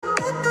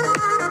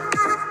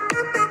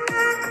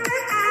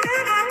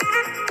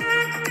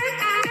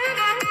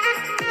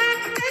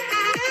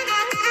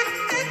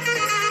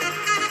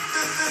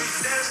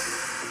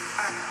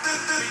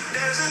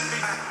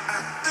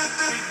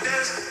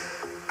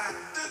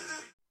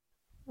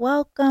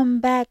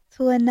Welcome back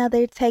to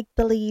another Take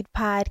the Lead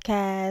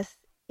podcast.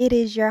 It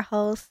is your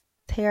host,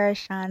 Tara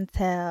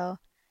Chantel,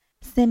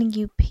 sending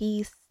you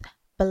peace,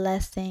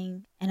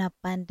 blessing, and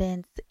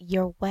abundance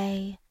your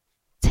way.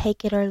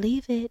 Take it or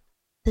leave it.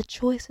 The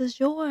choice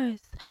is yours.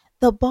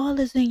 The ball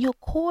is in your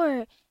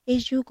court.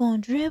 Is you gonna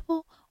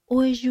dribble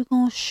or is you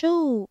gonna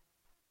shoot?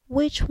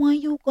 Which one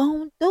you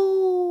gonna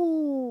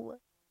do?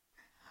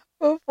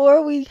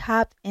 Before we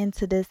hop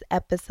into this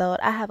episode,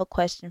 I have a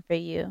question for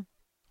you.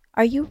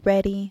 Are you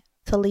ready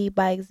to lead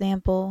by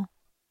example?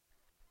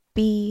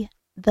 Be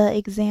the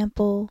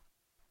example.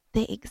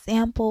 The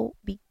example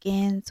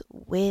begins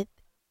with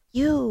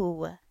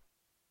you.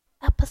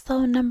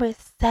 Episode number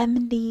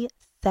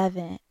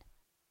 77,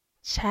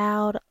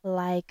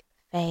 Childlike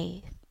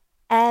Faith.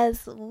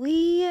 As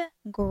we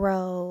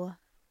grow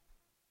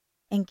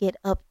and get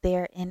up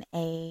there in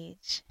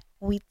age,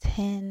 we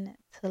tend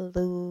to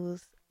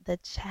lose the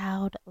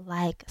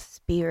childlike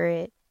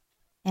spirit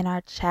and our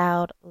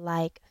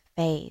childlike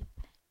faith.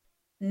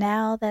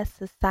 Now that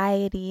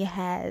society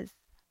has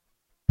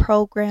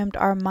programmed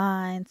our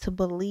mind to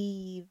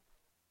believe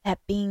that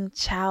being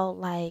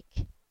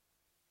childlike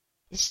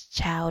is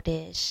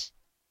childish,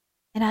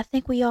 and I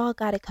think we all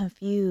got it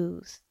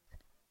confused.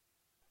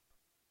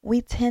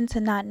 We tend to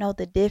not know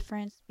the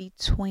difference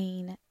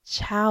between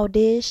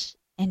childish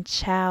and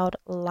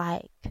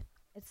childlike.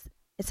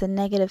 It's a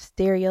negative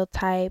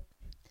stereotype,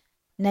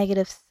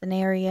 negative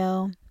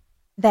scenario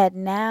that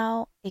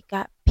now it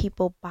got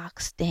people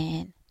boxed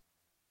in.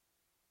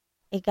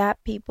 It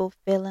got people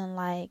feeling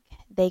like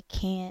they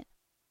can't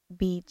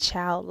be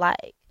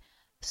childlike.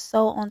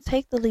 So on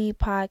Take the Lead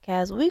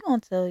podcast, we're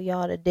going to tell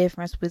y'all the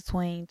difference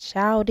between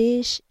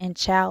childish and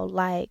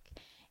childlike.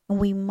 And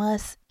we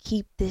must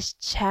keep this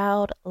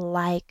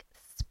childlike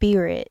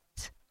spirit,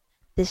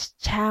 this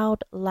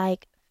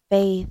childlike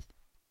faith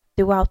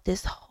throughout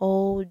this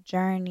whole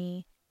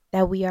journey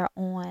that we are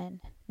on.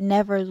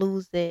 Never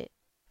lose it.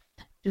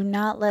 Do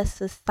not let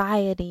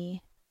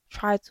society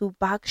try to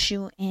box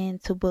you in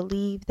to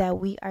believe that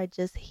we are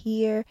just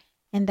here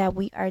and that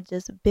we are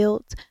just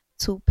built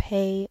to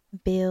pay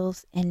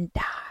bills and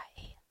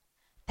die.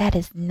 That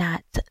is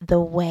not the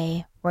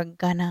way we're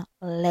gonna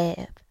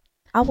live.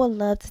 I would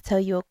love to tell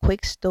you a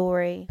quick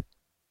story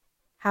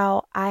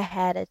how I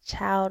had a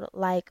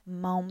childlike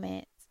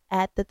moment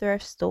at the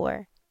thrift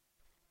store.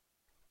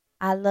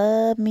 I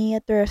love me a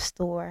thrift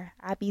store.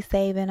 I be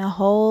saving a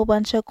whole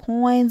bunch of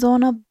coins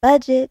on a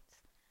budget.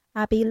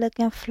 I be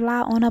looking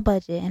fly on a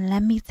budget, and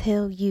let me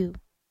tell you,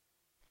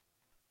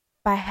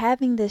 by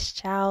having this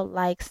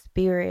childlike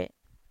spirit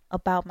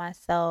about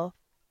myself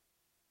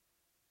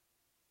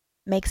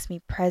makes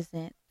me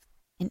present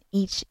in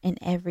each and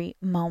every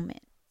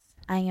moment.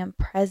 I am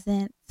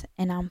present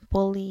and I'm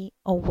fully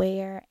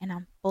aware and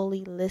I'm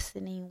fully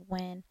listening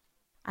when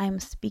I'm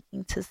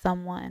speaking to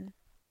someone,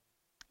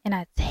 and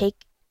I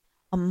take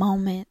a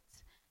moment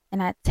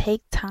and I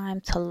take time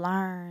to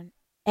learn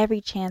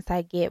every chance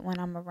I get when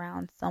I'm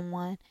around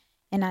someone,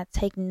 and I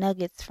take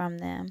nuggets from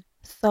them.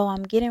 So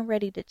I'm getting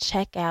ready to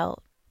check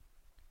out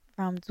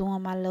from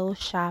doing my little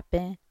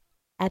shopping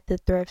at the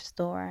thrift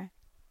store,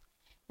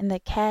 and the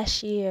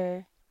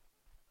cashier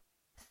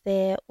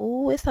said,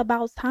 "Ooh, it's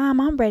about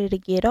time. I'm ready to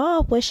get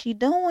off." What's she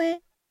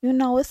doing? You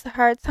know, it's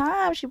her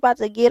time. She about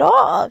to get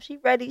off. She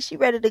ready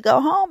to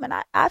go home, and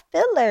I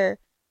feel her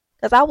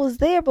because I was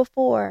there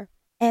before.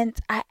 And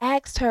I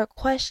asked her a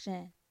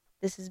question.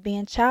 This is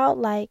being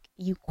childlike.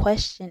 You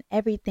question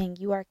everything.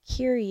 You are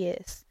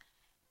curious.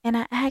 And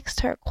I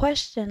asked her a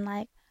question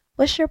like,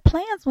 what's your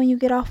plans when you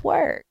get off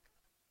work?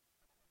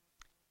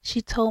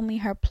 She told me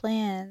her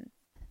plan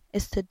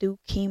is to do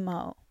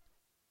chemo.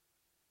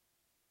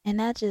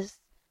 And that just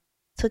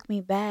took me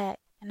back.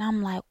 And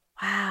I'm like,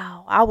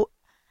 wow.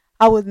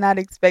 I was not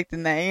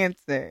expecting the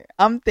answer.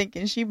 I'm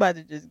thinking she about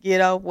to just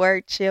get off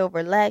work, chill,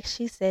 relax.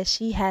 She said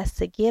she has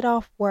to get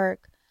off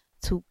work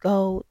to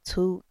go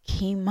to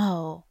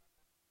chemo.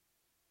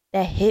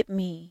 That hit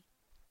me.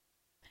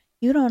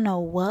 You don't know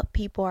what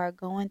people are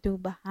going through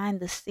behind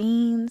the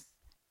scenes.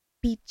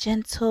 Be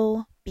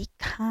gentle. Be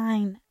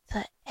kind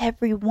to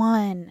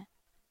everyone.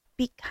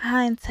 Be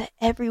kind to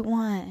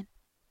everyone.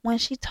 When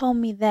she told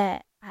me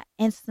that, I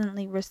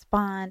instantly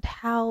respond,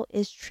 how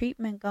is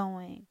treatment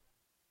going?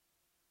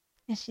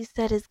 And she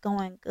said, it's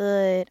going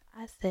good.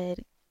 I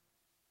said,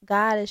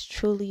 God is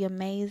truly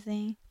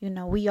amazing. You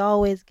know, we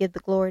always give the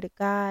glory to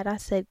God. I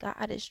said,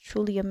 God is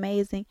truly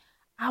amazing.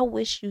 I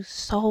wish you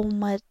so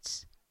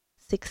much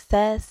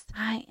success.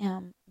 I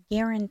am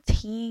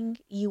guaranteeing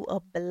you a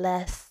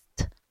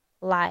blessed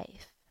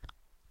life.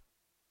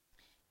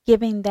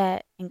 Giving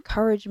that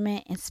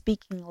encouragement and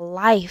speaking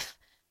life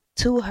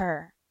to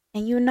her.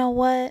 And you know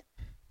what?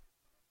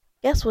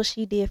 Guess what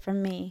she did for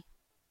me?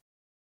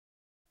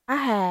 I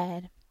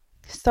had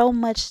so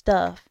much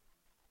stuff.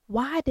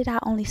 Why did I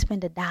only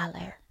spend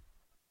 $1?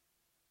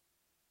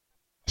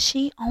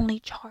 She only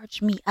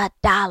charged me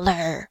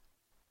 $1.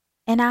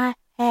 And I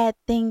had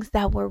things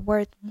that were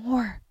worth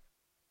more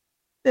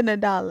than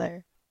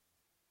 $1.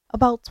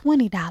 About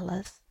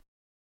 $20.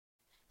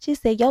 She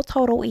said, your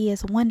total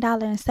is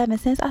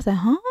 $1.07. I said,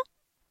 huh?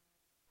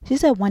 She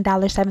said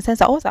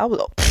 $1.07. I was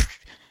like,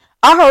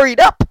 I hurried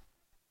up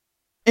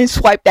and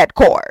swiped that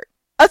card.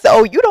 I said,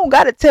 oh, you don't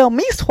got to tell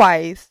me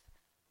twice.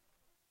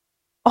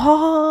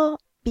 All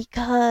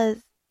because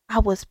I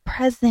was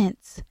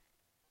present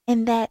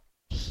in that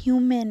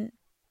human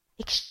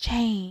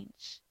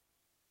exchange,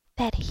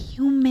 that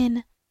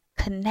human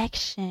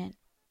connection.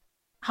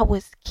 I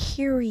was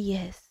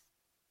curious.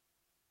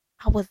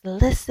 I was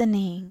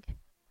listening.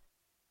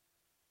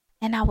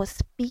 And I was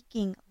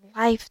speaking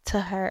life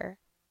to her.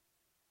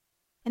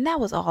 And that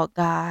was all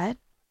God.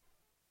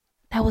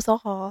 That was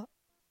all.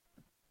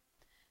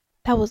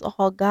 That was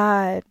all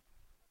God.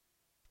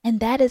 And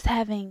that is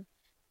having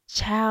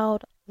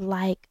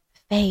childlike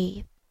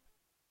faith.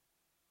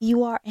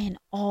 You are in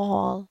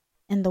all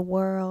in the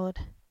world.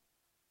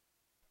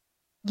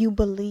 You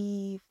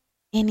believe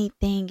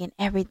anything and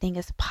everything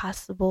is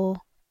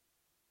possible.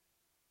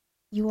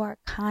 You are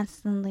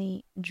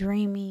constantly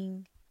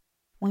dreaming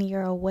when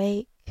you're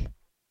awake.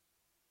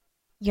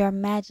 Your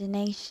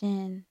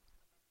imagination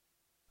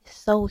is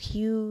so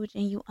huge,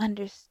 and you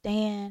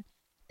understand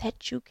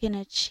that you can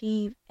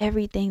achieve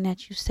everything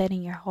that you set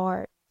in your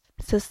heart.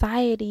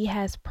 Society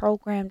has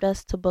programmed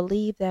us to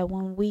believe that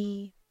when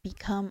we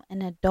become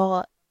an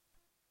adult,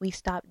 we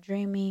stop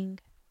dreaming,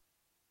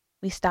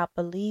 we stop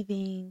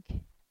believing,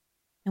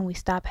 and we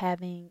stop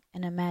having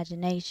an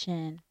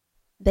imagination.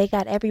 They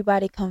got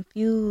everybody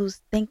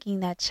confused, thinking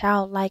that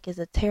childlike is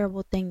a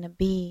terrible thing to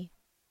be,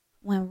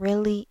 when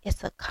really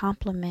it's a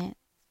compliment.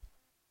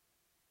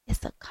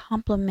 It's a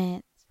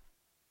compliment.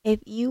 If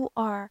you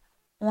are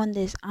on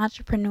this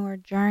entrepreneur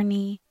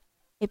journey,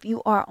 if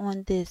you are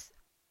on this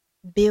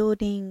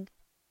building,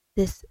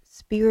 this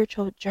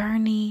spiritual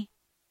journey,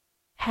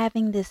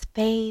 having this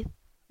faith,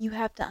 you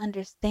have to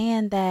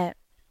understand that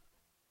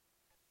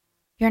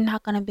you're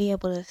not going to be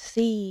able to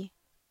see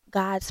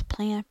God's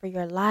plan for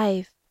your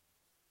life,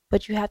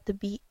 but you have to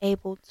be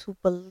able to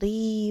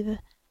believe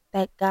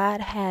that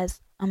God has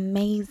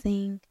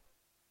amazing,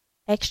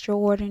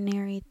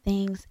 extraordinary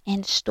things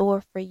in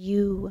store for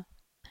you.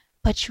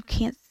 But you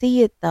can't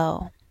see it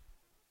though.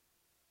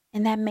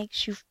 And that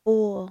makes you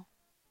full.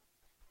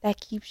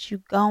 That keeps you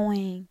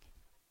going.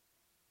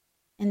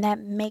 And that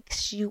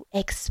makes you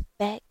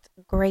expect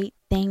great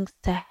things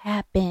to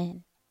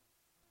happen.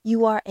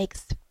 You are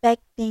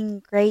expecting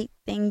great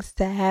things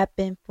to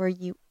happen for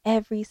you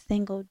every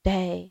single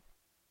day.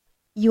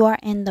 You are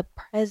in the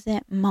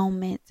present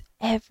moment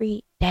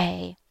every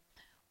day.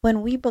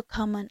 When we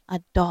become an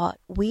adult,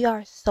 we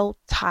are so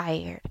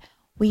tired.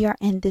 We are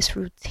in this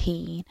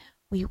routine.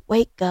 We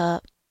wake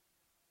up,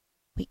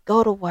 we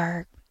go to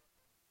work,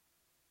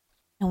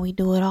 and we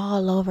do it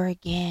all over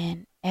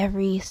again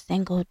every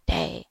single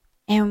day.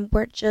 And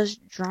we're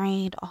just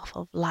drained off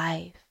of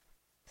life.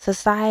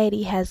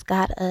 Society has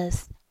got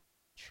us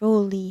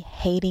truly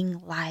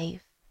hating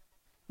life,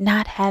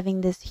 not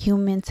having this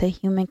human to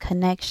human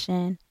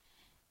connection,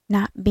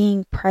 not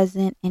being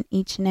present in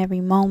each and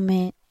every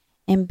moment,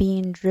 and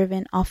being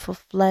driven off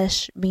of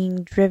flesh,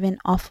 being driven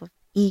off of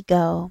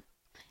ego.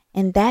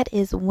 And that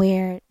is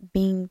where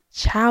being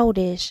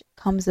childish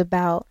comes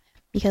about.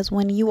 Because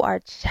when you are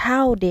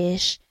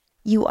childish,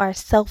 you are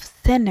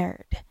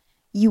self-centered.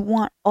 You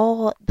want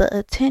all the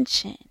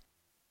attention.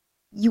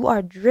 You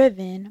are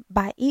driven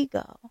by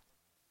ego.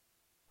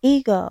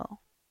 Ego.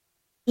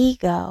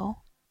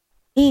 Ego.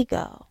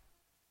 Ego.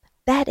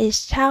 That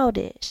is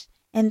childish.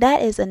 And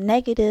that is a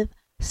negative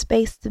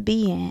space to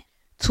be in.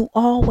 To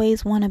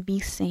always want to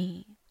be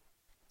seen.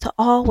 To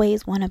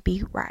always want to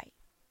be right.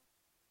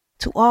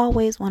 To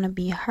always want to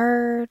be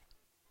heard.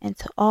 And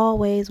to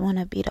always want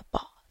to be the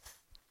boss.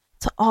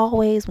 To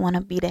always want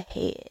to be the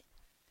head.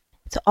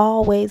 To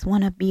always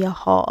want to be a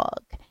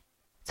hog.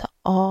 To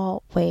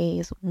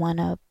always want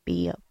to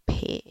be a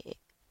pig.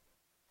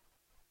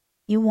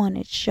 You want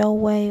it your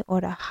way or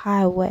the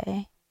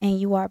highway. And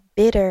you are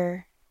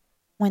bitter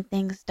when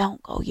things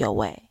don't go your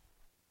way.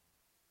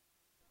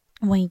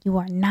 When you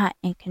are not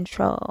in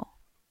control.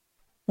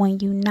 When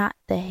you're not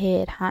the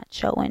head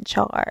honcho in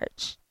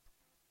charge.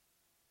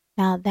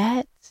 Now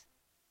that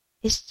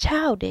is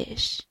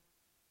childish.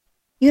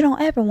 You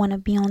don't ever want to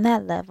be on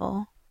that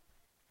level.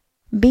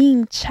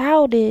 Being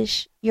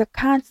childish, you're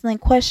constantly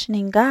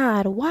questioning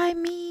God. Why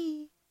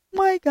me?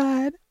 Why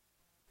God?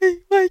 Hey,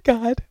 why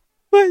God?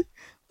 Why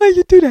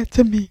you do that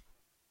to me?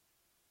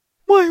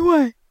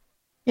 Why?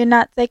 You're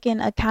not taking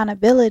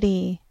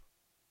accountability.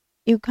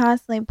 You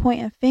constantly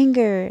pointing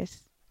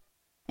fingers.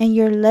 And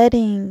you're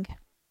letting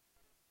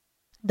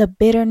the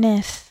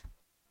bitterness,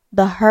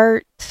 the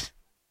hurt,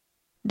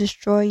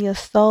 destroy your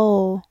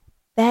soul.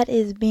 That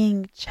is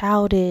being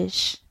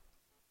childish.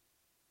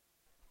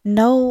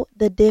 Know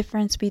the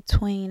difference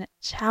between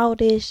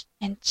childish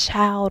and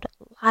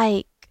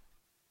childlike.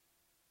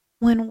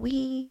 When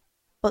we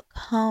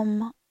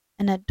become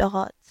an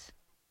adult,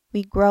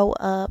 we grow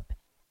up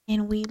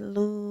and we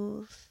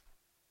lose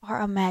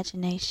our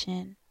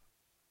imagination.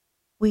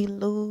 We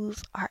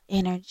lose our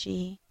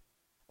energy.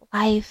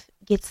 Life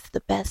gets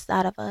the best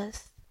out of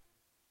us.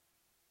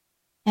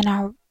 And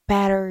our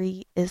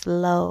battery is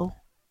low.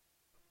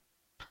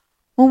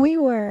 When we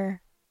were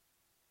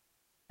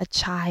a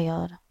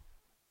child,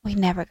 we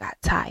never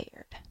got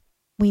tired.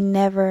 We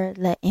never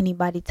let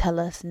anybody tell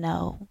us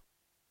no.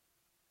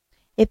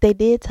 If they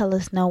did tell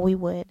us no, we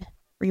would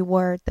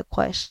reword the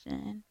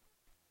question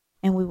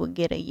and we would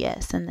get a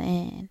yes in the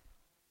end.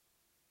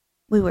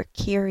 We were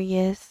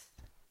curious.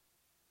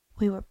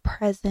 We were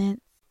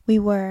present. We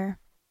were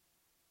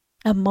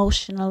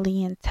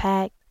emotionally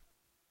intact.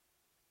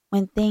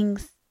 When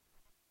things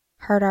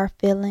hurt our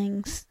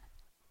feelings,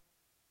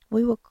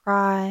 we would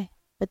cry,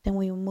 but then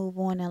we would move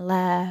on and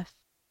laugh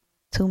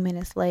 2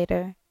 minutes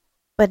later.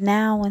 But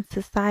now when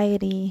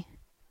society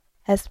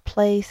has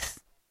placed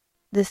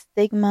this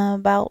stigma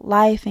about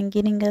life and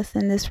getting us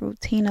in this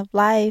routine of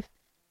life,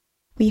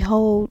 we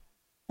hold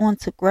on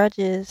to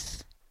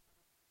grudges.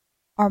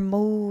 Our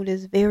mood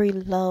is very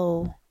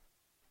low.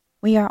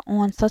 We are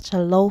on such a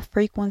low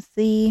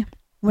frequency.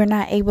 We're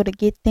not able to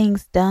get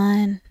things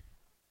done.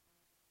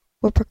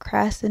 We're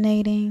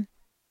procrastinating.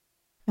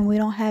 And we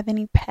don't have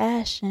any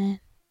passion.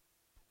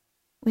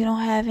 We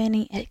don't have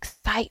any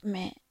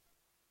excitement.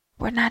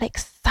 We're not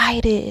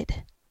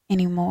excited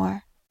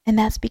anymore. And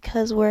that's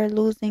because we're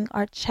losing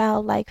our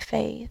childlike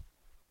faith.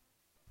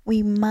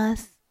 We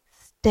must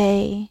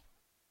stay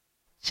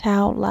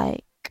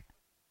childlike.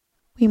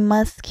 We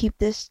must keep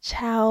this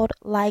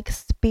childlike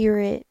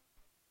spirit.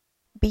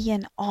 Be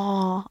in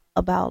awe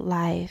about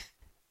life.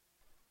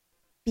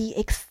 Be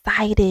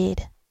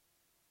excited.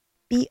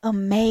 Be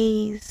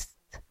amazed.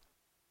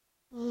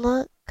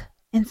 Look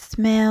and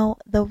smell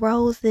the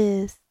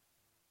roses.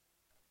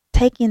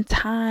 Taking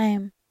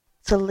time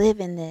to live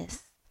in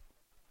this.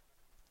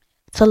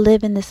 To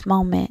live in this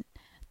moment.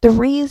 The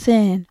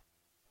reason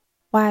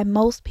why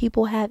most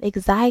people have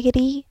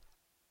anxiety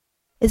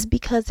is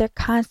because they're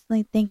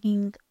constantly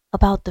thinking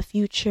about the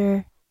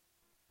future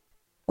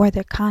or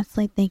they're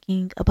constantly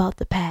thinking about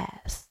the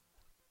past.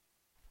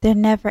 They're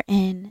never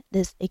in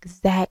this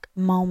exact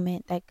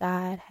moment that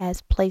God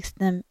has placed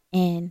them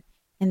in,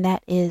 and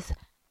that is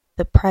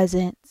the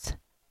present,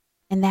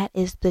 and that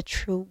is the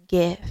true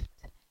gift.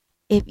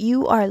 If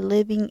you are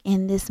living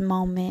in this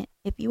moment,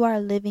 if you are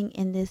living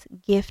in this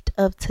gift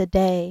of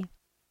today,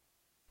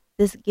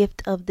 this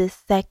gift of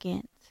this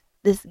second,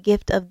 this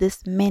gift of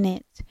this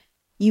minute,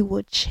 you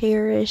will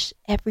cherish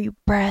every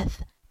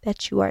breath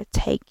that you are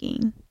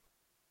taking.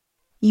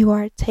 You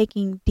are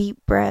taking deep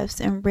breaths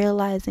and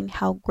realizing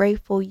how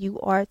grateful you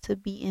are to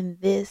be in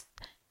this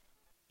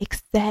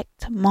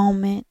exact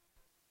moment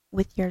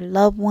with your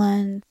loved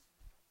ones,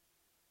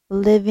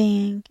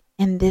 living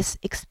in this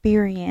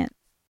experience.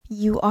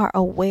 You are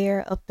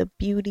aware of the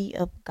beauty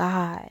of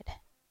God,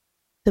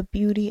 the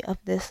beauty of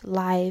this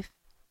life,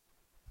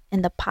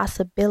 and the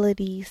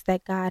possibilities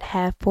that God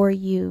had for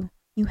you.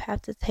 You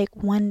have to take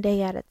one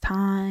day at a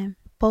time,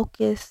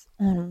 focus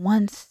on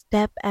one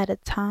step at a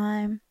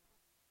time.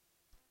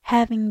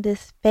 Having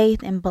this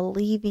faith and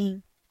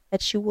believing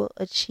that you will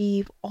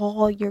achieve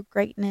all your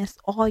greatness,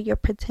 all your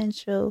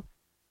potential,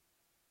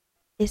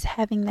 is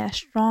having that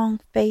strong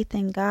faith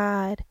in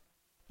God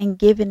and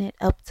giving it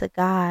up to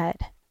God.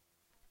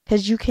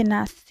 Because you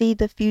cannot see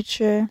the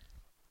future.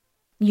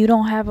 You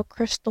don't have a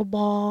crystal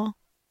ball.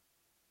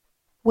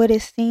 What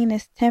is seen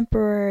is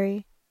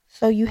temporary.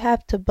 So you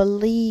have to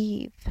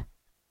believe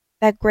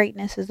that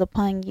greatness is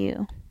upon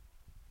you.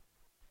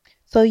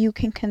 So you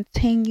can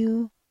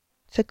continue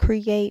to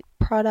create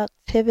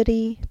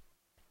productivity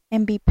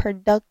and be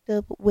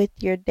productive with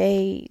your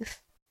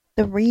days.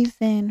 The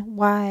reason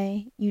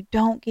why you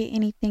don't get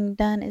anything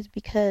done is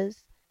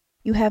because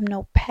you have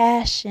no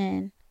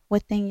passion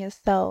within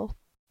yourself.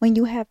 When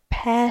you have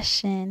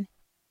passion,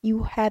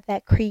 you have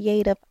that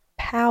creative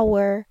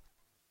power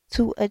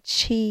to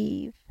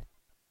achieve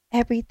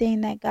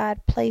everything that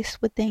God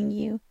placed within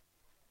you,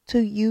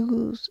 to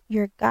use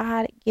your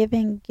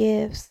God-given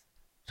gifts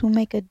to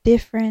make a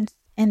difference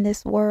in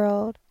this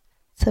world,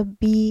 to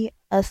be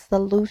a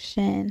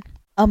solution.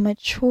 A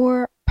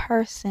mature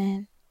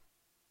person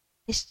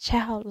is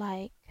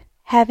childlike,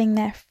 having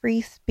that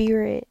free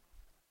spirit.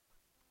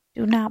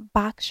 Do not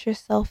box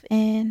yourself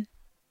in.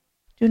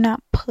 Do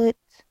not put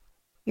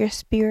your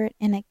spirit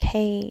in a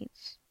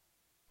cage.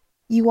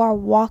 You are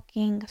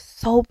walking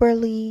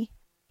soberly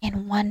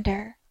in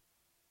wonder,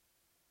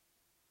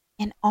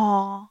 in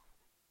awe,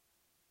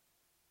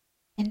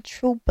 in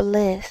true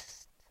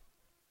bliss,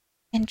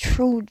 in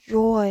true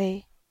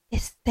joy.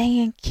 Is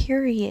staying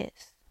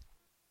curious.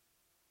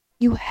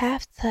 You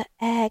have to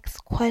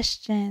ask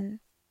questions.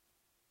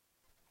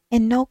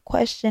 And no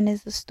question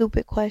is a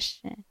stupid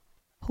question.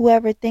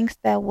 Whoever thinks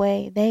that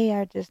way, they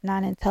are just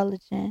not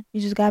intelligent.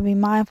 You just gotta be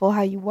mindful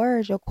how you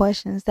word your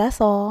questions.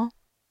 That's all.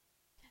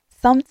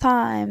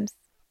 Sometimes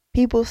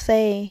people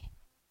say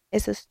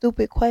it's a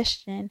stupid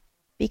question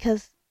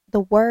because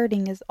the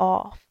wording is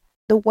off.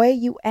 The way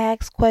you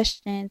ask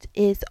questions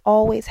is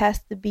always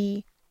has to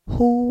be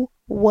who,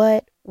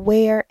 what,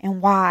 where,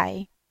 and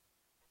why.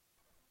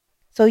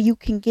 So you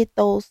can get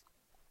those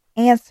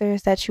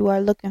answers that you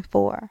are looking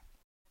for.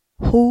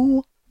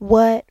 Who,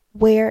 what,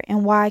 where,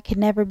 and why can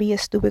never be a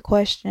stupid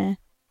question.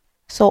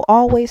 So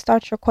always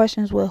start your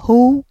questions with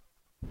who,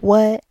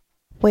 what,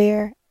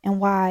 where, and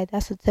why.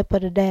 That's the tip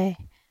of the day.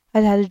 I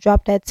had to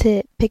drop that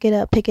tip. Pick it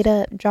up,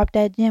 drop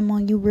that gem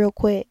on you real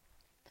quick.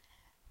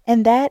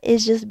 And that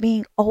is just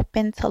being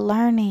open to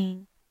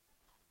learning,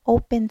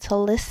 open to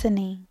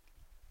listening.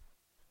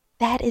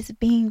 That is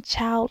being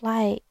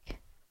childlike.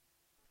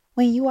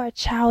 When you are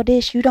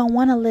childish, you don't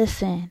want to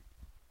listen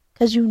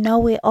because you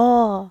know it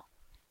all.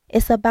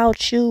 It's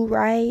about you,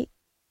 right?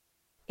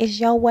 It's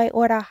your way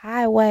or the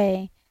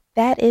highway.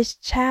 That is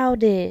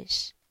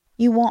childish.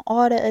 You want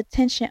all the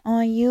attention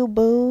on you,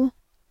 boo.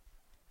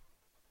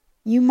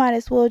 You might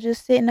as well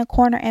just sit in the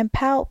corner and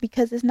pout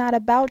because it's not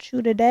about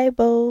you today,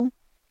 boo.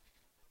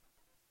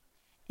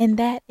 And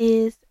that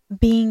is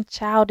being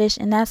childish,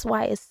 and that's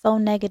why it's so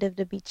negative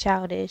to be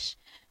childish.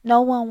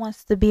 No one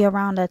wants to be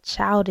around a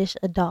childish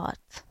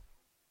adult.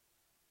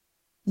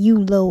 You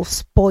little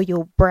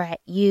spoiled brat,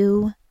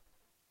 you.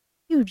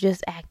 You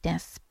just acting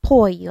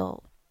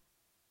spoiled.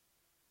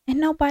 And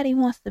nobody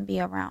wants to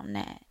be around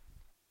that.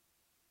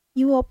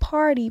 You a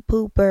party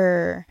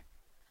pooper.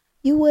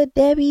 You a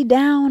Debbie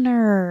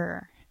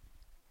Downer.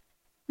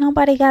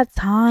 Nobody got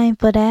time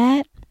for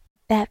that.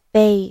 That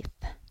faith.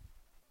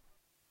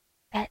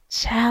 That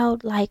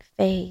childlike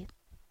faith.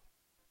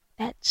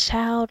 That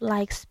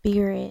childlike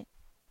spirit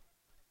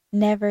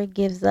never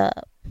gives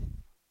up.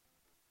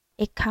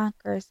 It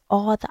conquers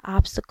all the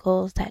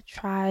obstacles that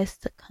tries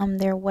to come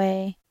their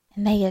way,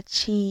 and they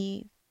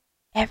achieve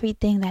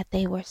everything that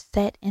they were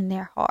set in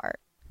their heart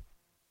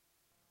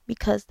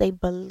because they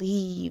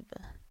believe.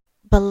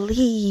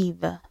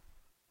 Believe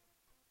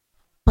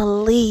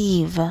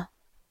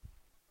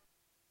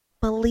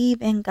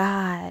in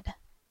God.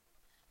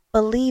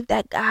 Believe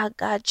that God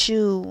got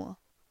you.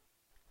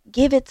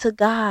 Give it to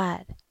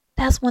God.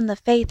 That's when the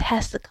faith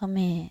has to come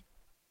in.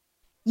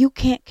 You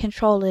can't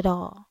control it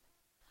all.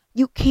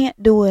 You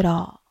can't do it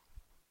all.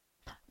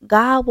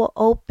 God will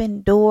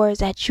open doors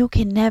that you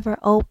can never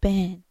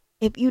open.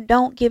 If you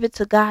don't give it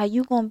to God,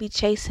 you're going to be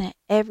chasing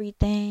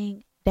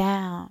everything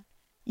down.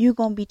 You're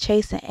going to be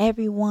chasing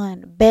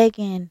everyone,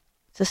 begging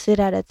to sit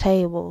at a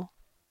table.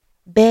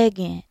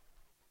 Begging.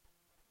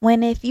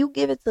 When if you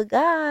give it to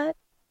God,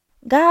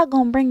 God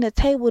going to bring the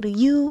table to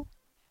you,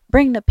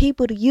 bring the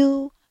people to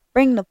you,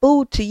 bring the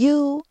food to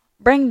you,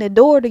 bring the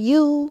door to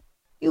you.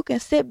 You can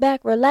sit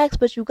back, relax,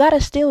 but you got to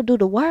still do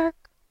the work.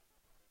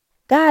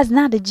 God's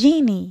not a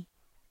genie.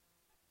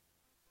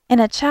 And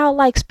a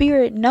childlike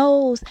spirit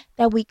knows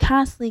that we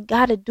constantly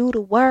got to do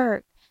the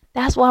work.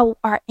 That's why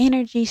our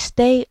energy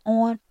stay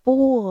on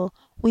full.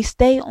 We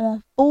stay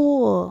on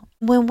full.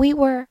 When we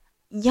were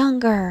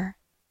younger,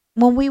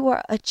 when we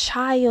were a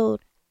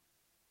child,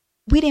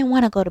 we didn't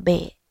want to go to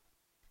bed.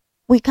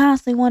 We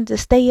constantly wanted to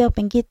stay up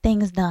and get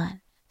things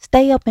done.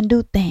 Stay up and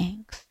do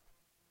things.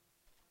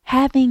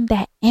 Having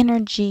that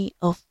energy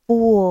of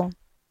full.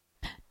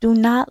 Do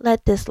not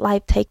let this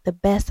life take the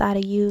best out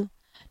of you.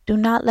 Do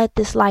not let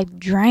this life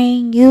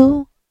drain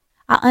you.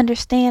 I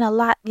understand a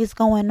lot is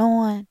going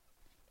on.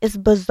 It's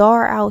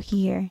bizarre out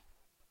here.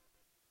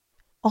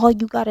 All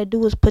you got to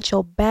do is put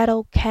your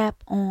battle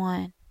cap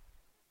on.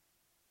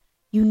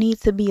 You need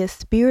to be a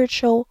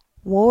spiritual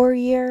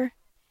warrior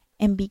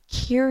and be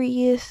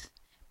curious,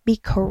 be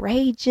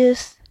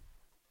courageous,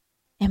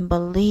 and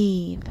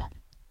believe.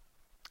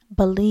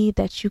 Believe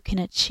that you can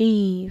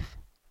achieve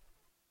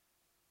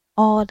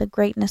all the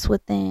greatness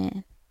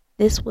within.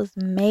 This was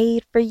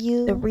made for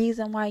you. The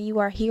reason why you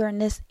are here in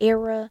this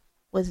era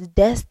was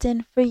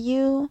destined for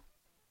you.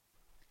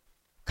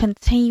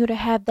 Continue to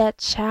have that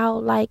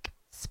childlike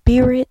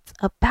spirit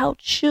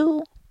about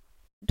you.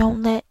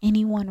 Don't let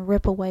anyone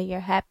rip away your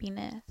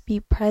happiness.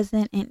 Be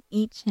present in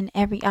each and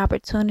every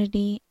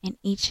opportunity, in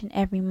each and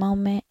every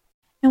moment,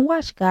 and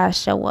watch God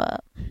show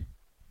up.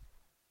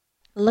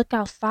 Look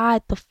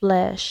outside the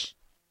flesh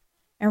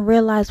and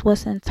realize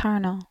what's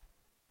internal.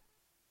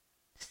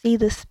 See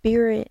the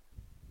spirit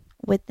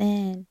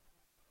within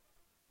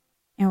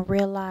and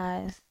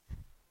realize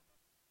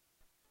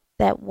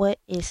that what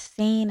is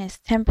seen is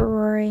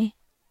temporary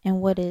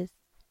and what is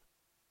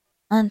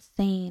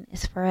unseen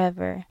is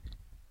forever.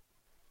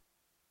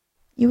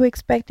 You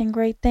expecting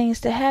great things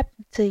to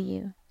happen to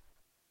you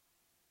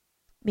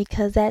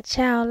because that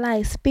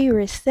childlike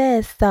spirit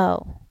says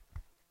so.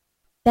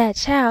 That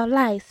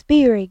childlike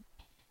spirit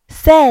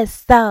says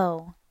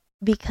so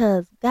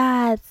because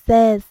God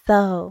says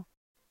so.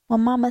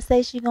 When mama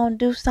says she gonna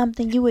do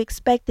something, you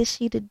expected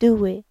she to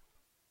do it.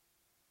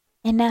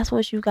 And that's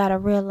what you gotta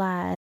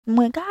realize.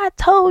 When God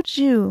told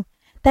you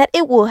that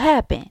it will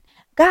happen,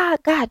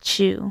 God got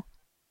you.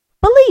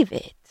 Believe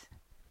it.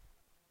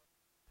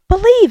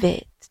 Believe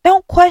it.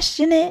 Don't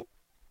question it.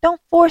 Don't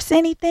force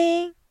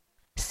anything.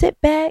 Sit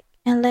back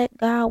and let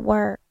God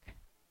work.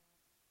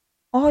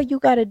 All you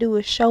gotta do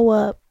is show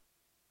up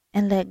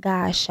and let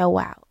God show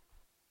out.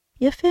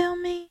 You feel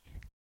me?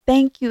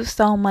 Thank you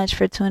so much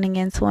for tuning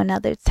in to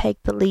another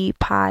Take the Lead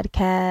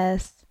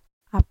podcast.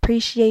 I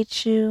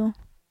appreciate you.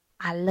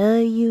 I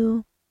love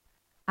you.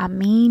 I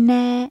mean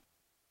that.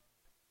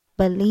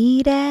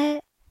 Believe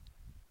that.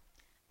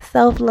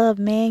 Self-Love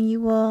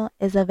Manual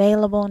is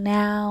available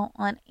now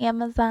on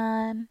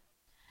Amazon.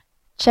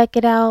 Check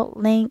it out.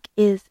 Link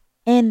is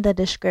in the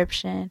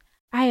description.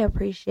 I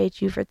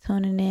appreciate you for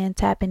tuning in,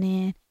 tapping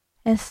in,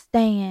 and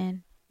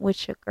staying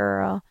with your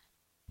girl.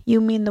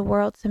 You mean the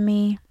world to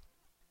me.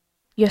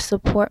 Your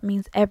support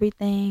means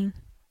everything.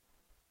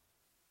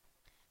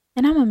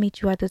 And I'm going to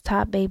meet you at the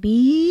top,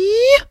 baby.